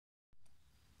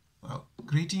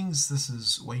Greetings, this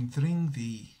is Wayne Thring,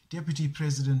 the Deputy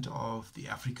President of the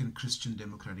African Christian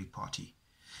Democratic Party.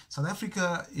 South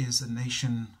Africa is a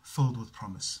nation filled with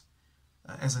promise.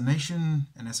 As a nation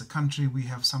and as a country, we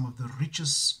have some of the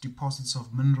richest deposits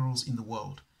of minerals in the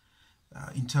world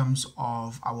in terms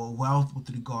of our wealth with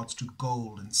regards to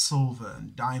gold and silver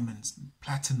and diamonds and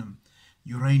platinum,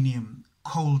 uranium,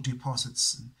 coal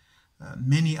deposits, and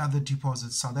many other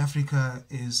deposits. South Africa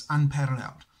is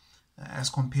unparalleled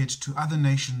as compared to other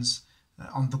nations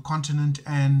on the continent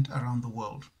and around the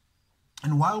world.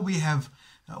 And while we have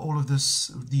all of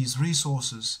these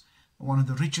resources, one of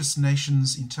the richest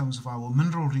nations in terms of our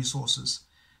mineral resources,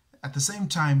 at the same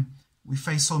time, we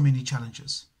face so many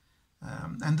challenges.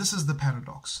 And this is the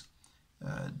paradox.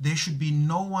 There should be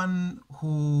no one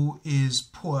who is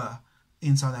poor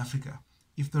in South Africa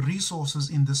if the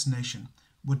resources in this nation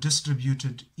were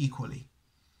distributed equally.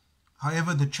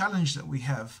 However, the challenge that we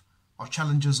have are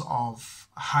challenges of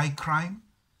high crime.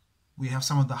 We have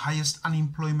some of the highest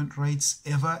unemployment rates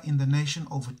ever in the nation,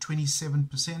 over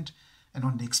 27%, and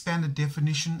on the expanded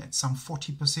definition at some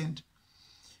 40%.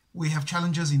 We have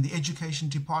challenges in the education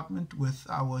department with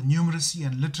our numeracy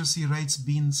and literacy rates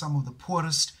being some of the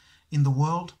poorest in the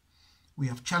world. We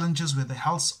have challenges where the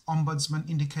health ombudsman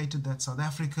indicated that South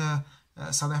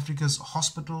Africa's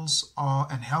hospitals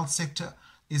and health sector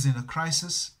is in a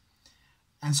crisis.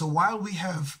 And so while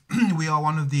we are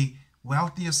one of the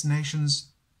wealthiest nations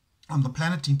on the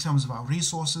planet in terms of our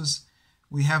resources,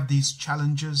 we have these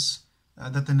challenges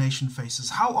that the nation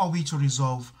faces. How are we to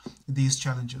resolve these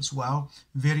challenges? Well,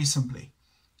 very simply,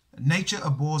 nature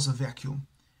abhors a vacuum.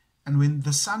 And when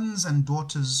the sons and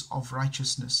daughters of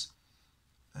righteousness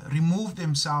remove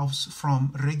themselves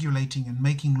from regulating and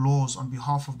making laws on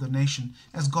behalf of the nation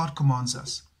as God commands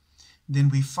us, then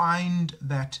we find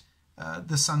that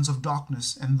the sons of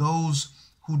darkness and those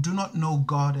who do not know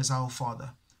God as our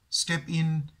Father step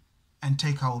in and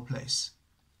take our place.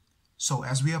 So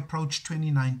as we approach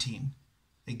 2019,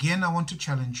 again, I want to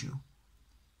challenge you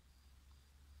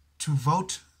to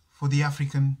vote for the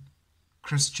African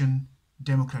Christian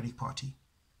Democratic Party.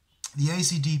 The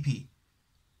ACDP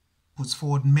puts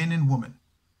forward men and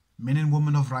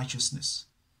women of righteousness,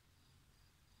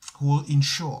 who will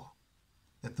ensure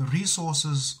that the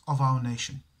resources of our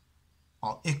nation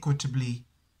are equitably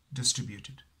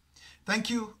distributed.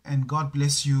 Thank you, and God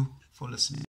bless you for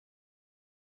listening.